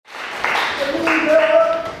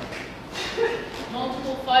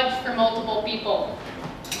multiple people.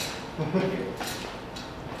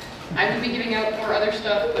 I would be giving out more other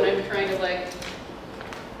stuff, but I'm trying to like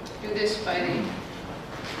do this by the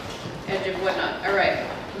edge of whatnot. All right,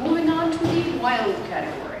 moving on to the wild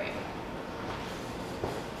category.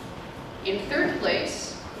 In third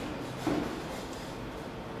place,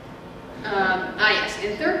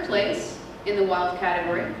 in third place in the wild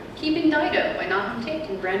category, Keeping Dido by Nahum Tate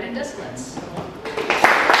and Brandon Desolates.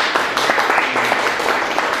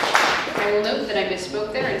 I will note that I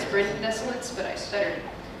misspoke there, it's Brandon Desolates, but I stuttered.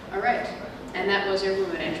 All right, and that was a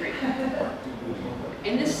rumored entry.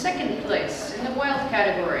 In the second place in the wild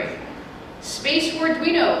category, Space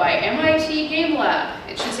Arduino by MIT Game Lab.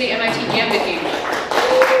 It should say MIT Gambit Game Lab.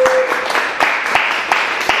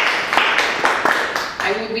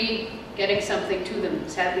 I will be getting something to them.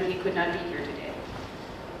 Sadly, he could not be here today.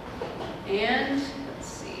 And let's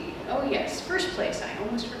see. Oh yes, first place. I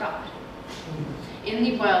almost forgot. In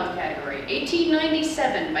the wild category,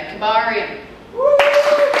 1897 by Kabarium.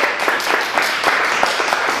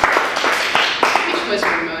 Which was a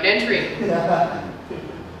remote entry.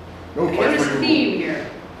 Notice a theme here.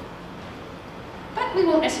 But we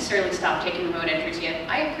won't necessarily stop taking remote entries yet.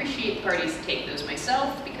 I appreciate parties to take those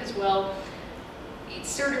myself because, well, it's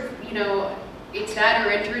sort of, you know, it's that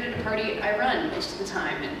or enter it at a party I run most of the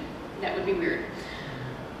time, and that would be weird.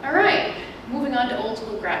 All right, moving on to old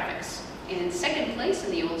school graphics. In second place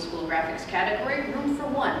in the old school graphics category, Room for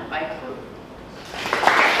One by Crew.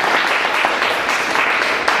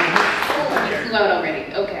 Oh, you flew out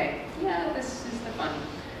already. Okay. Yeah, this is the fun.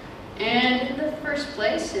 And in the first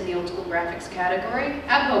place in the old school graphics category,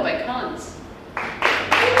 Abbo by Cons.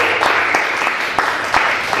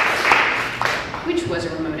 Which was a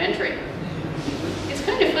remote entry. It's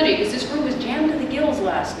kind of funny because this room was jammed to the gills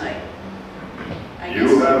last night.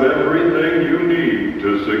 You have everything you need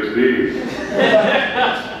to succeed.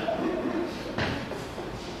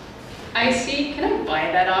 I see. Can I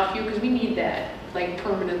buy that off you? Because we need that, like,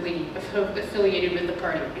 permanently affiliated with the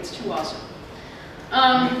party. It's too awesome.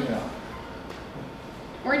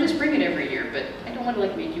 Or just bring it every year, but I don't want to,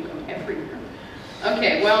 like, make you come every year.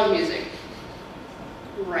 Okay, wild music.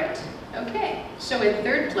 Right. Okay, so in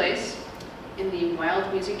third place in the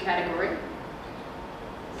wild music category,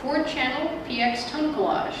 4-channel PX Tone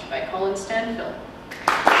Collage by Colin Stanfill.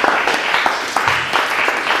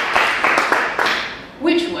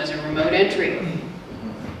 Which was a remote entry.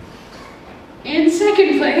 In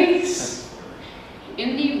second place,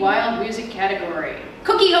 in the wild music category,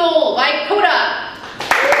 Cookie Hole by Coda.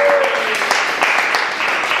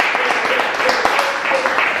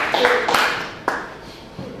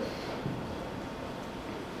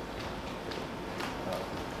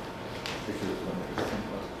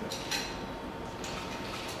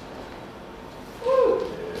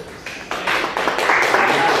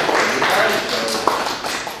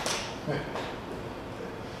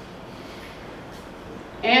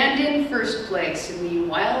 And in first place in the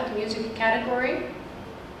wild music category,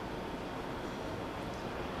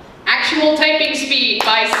 Actual Typing Speed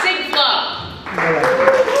by Sigfla.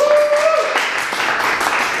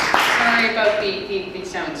 Sorry about the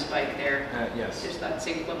sound spike there. Yes. Just thought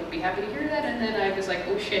Sigfla would be happy to hear that, and then I was like,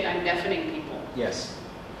 oh shit, I'm deafening people. Yes.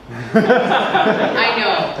 I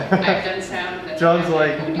know. I've done sound. John's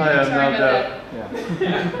like, I have no doubt.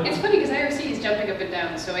 Yeah. It's funny because IRC is jumping up and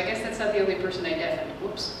down, so I guess that's not the only person I deafened.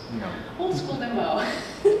 Whoops. No. Old school demo.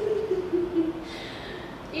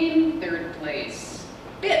 In third place,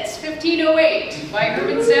 Bits 1508 by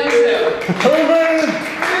Herman Samso.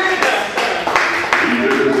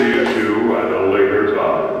 Visit the issue at a later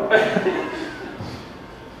time.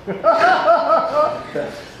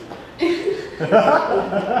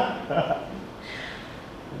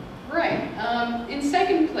 Right. In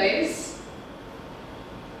second place,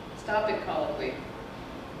 stop it, colloquy.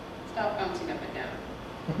 Stop bouncing up and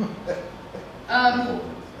down.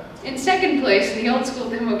 In second place, in the old school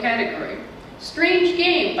demo category, Strange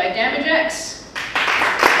Game by Damage X.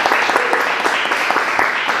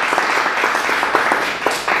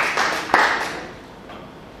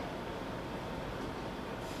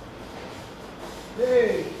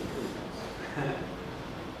 Yay!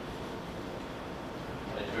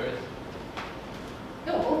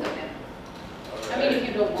 No, both of them. I mean, if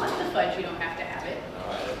you don't want the fudge, you don't have to have it.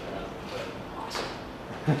 Awesome.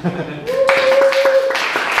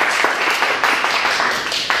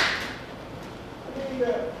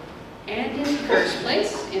 And in first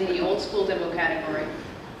place, in the old school demo category,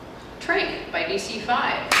 Trank by DC5.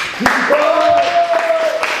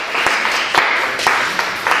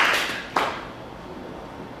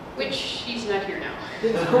 Which, he's not here now.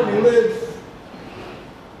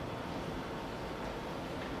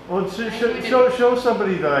 Well, show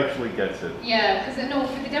somebody that actually gets it. Yeah, because no,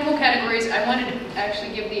 for the demo categories, I wanted to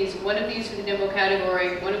actually give these, one of these for the demo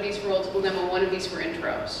category, one of these for old school demo, one of these for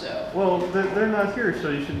intro, so. Well, they're not here, so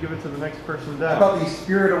you should give it to the next person down. How about the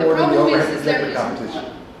Spirit The Award and the problem overhead is there projector isn't competition?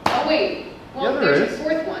 one. Oh, wait, well, Yeah, there there's is. a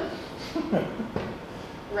fourth one.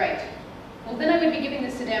 Right. Well, then I would be giving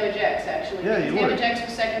this to Damage X, actually. Yeah, because you would. Damage X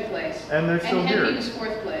was second place. And they're still And Henry here. was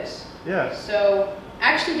fourth place. Yeah. So,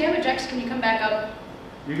 actually, Damage X, can you come back up?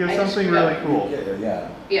 You get I something screwed really up. cool. Yeah.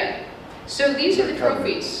 Yeah. So these are the They're covered.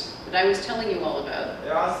 trophies that I was telling you all about.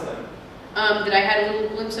 They're awesome. That I had a little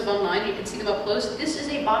glimpse of online. You can see them up close. This is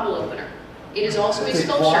a bottle opener. It is also a It's a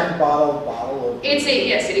sculpture. Klein bottle opener. It's a,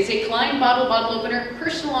 yes, it is a Klein bottle opener,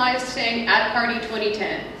 personalized saying at party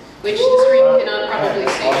 2010, which the screen cannot probably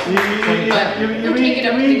see. You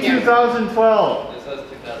mean 2012? It says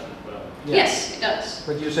 2012. Yes, it does.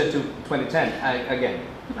 But you said to 2010 again.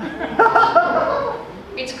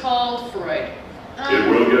 It's called Freud. It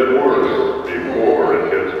will get worse before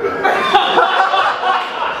it gets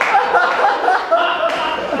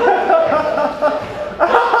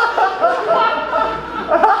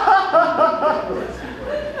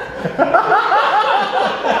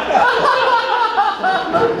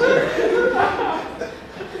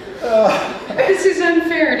This is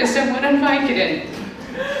unfair to someone on Vicodin.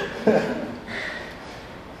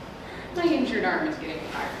 My injured arm is getting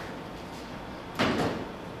tired.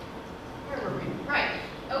 Where were we? Right.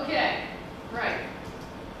 Okay. Right.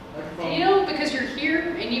 And you know, because you're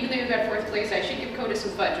here, and even though you got fourth place, I should give Coda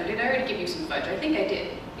some fudge. Or did I already give you some fudge? I think I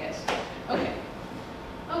did. Yes. Okay.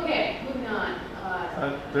 Okay, moving on.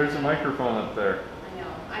 There's a microphone up there. I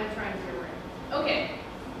know. I'm trying to figure it out. Okay.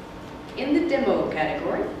 In the demo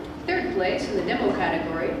category, third place in the demo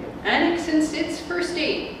category, Annex and Sid's First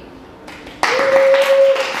Aid.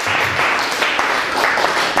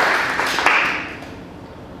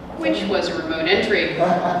 Which was a remote entry.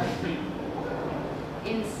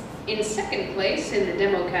 In second place in the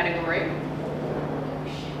demo category,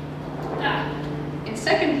 in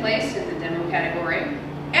second place in the demo category,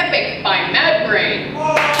 Epic by Mad Brain.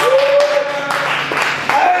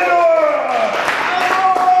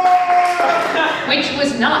 Which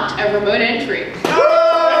was not a remote entry.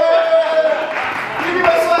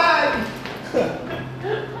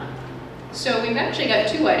 So we've actually got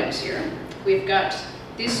two items here. We've got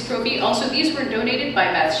this trophy. Also, these were donated by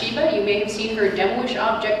Bathsheba. You may have seen her demo-ish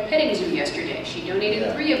object petting zoo yesterday. She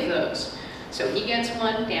donated 3 of those. So he gets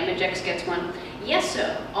one, Damage X gets one.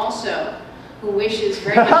 Yeso, also, who wishes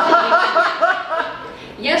very much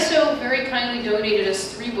Yeso very kindly donated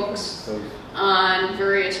us 3 books on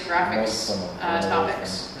various graphics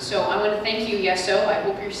topics. So I want to thank you, Yeso. I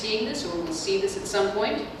hope you're seeing this, or we'll see this at some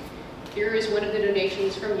point. Here is one of the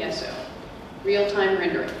donations from Yeso. Real-time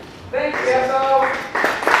rendering. Thank you, Yeso.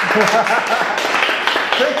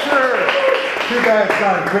 Picture! Too bad it's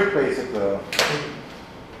not in quick basic though.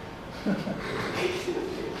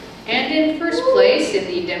 And in first place in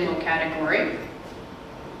the demo category,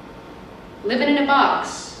 Living in a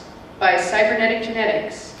Box by Cybernetic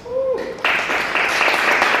Genetics.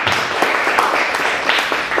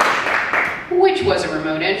 Which was a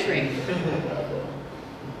remote entry.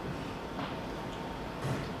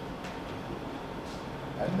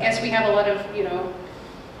 Guess we have a lot of,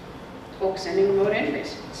 folks sending remote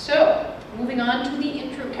entries. So, moving on to the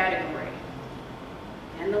intro category.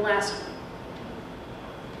 And the last one.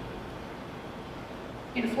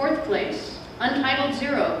 In fourth place, Untitled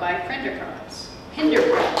Zero by Prenderkrantz.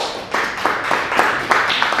 Hinderkrantz.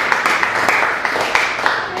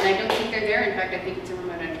 And I don't think they're there. In fact, I think it's a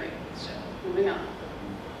remote entry. So, moving on.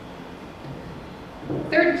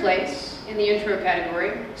 Third place in the intro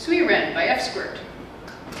category, Suiren by F-Squirt.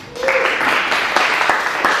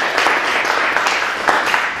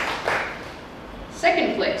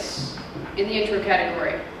 Second place in the intro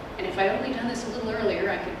category, and if I'd only done this a little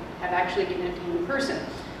earlier, I could have actually given it to him in person.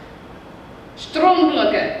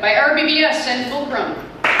 Stromglocke by RBBS and Fulcrum.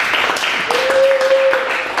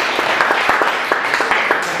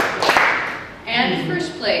 And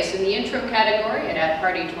first place in the intro category at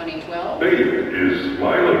Party 2012. Fate is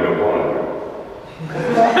smiling upon you.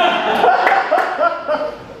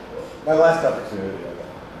 My last opportunity.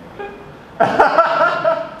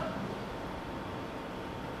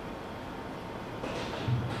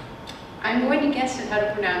 I'm going to guess at how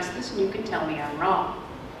to pronounce this, and you can tell me I'm wrong,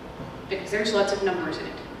 because there's lots of numbers in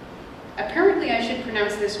it. Apparently, I should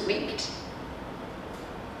pronounce this Waked.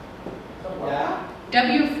 Yeah.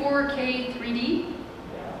 W4K3D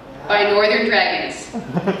by Northern Dragons.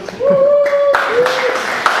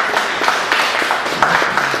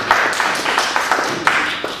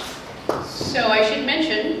 So I should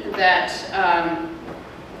mention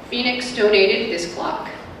Phoenix donated this clock.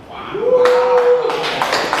 Wow. So, it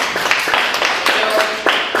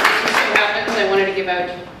just so happens I wanted to give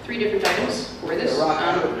out 3 different items for this.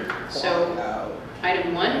 So,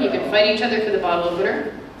 item 1, you can fight each other for the bottle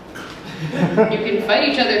opener. You can fight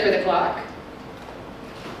each other for the clock.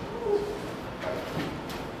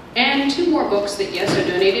 And 2 more books that Yeso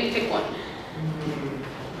donated. Pick one.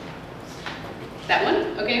 That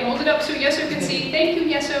one? Okay, hold it up so Yeso can see. Thank you,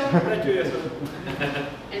 Yeso. Thank you, Yeso.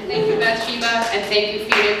 And thank you, Bathsheba. And thank you,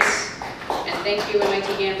 Phoenix. And thank you,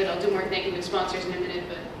 MIT Gambit. I'll do more thank you with sponsors in a minute,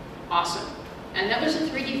 but awesome. And that was a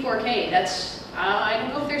 3D 4K. That's, I don't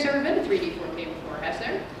know if there's ever been a 3D 4K before, has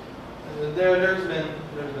there? There's been.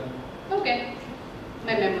 Okay.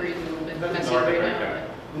 My memory is a little bit That's messy Nordic right right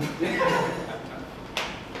now.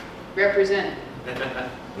 Represent.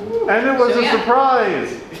 And it was So, a yeah.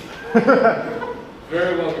 surprise.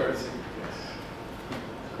 Very well, Garcia.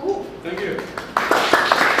 Cool. Thank you.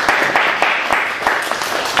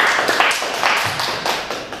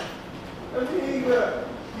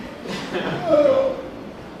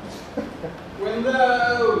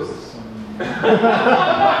 Windows.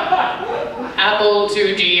 Apple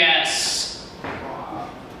 2GS.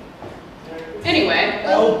 Anyway,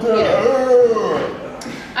 well, you know,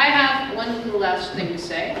 I have one last thing to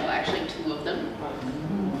say. Well, actually 2 of them.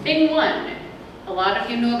 Thing 1. A lot of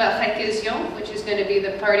you know about Faikision, which is going to be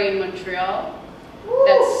the party in Montreal.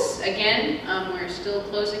 That's, again, we're still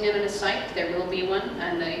closing in on a site. There will be one,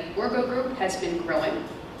 and the Orgo group has been growing.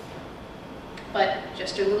 But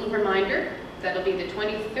just a little reminder, that'll be the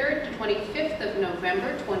 23rd to 25th of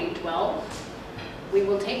November 2012. We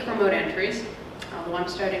will take remote entries, although I'm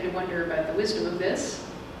starting to wonder about the wisdom of this.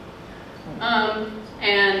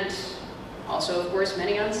 And also, of course,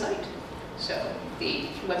 many on site. So the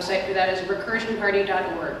website for that is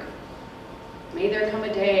recursionparty.org. May there come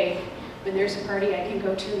a day when there's a party I can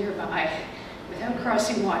go to nearby without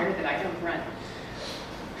crossing water that I don't run.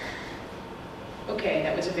 Okay,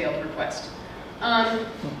 that was a veiled request.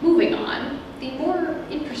 Moving on, the more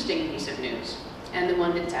interesting piece of news, and the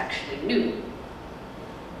one that's actually new.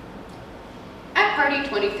 At Party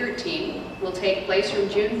 2013 will take place from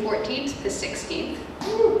June 14th to 16th,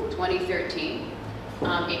 2013.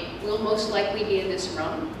 It will most likely be in this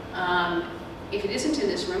room. If it isn't in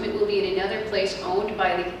this room, it will be in another place owned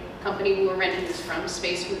by the company we were renting this from,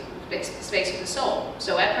 Space with a Soul.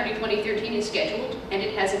 So at Party 2013 is scheduled, and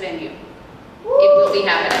it has a venue. It will be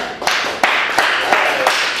happening.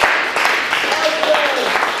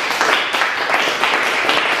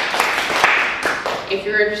 If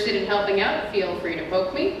you're interested in helping out, feel free to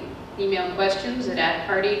poke me. Email questions at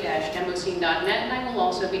party-demoscene.net, and I will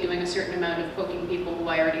also be doing a certain amount of poking people who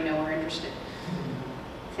I already know are interested.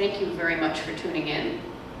 Thank you very much for tuning in.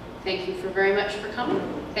 Thank you very much for coming.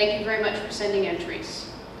 Thank you very much for sending entries.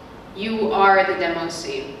 You are the demo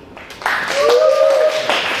scene.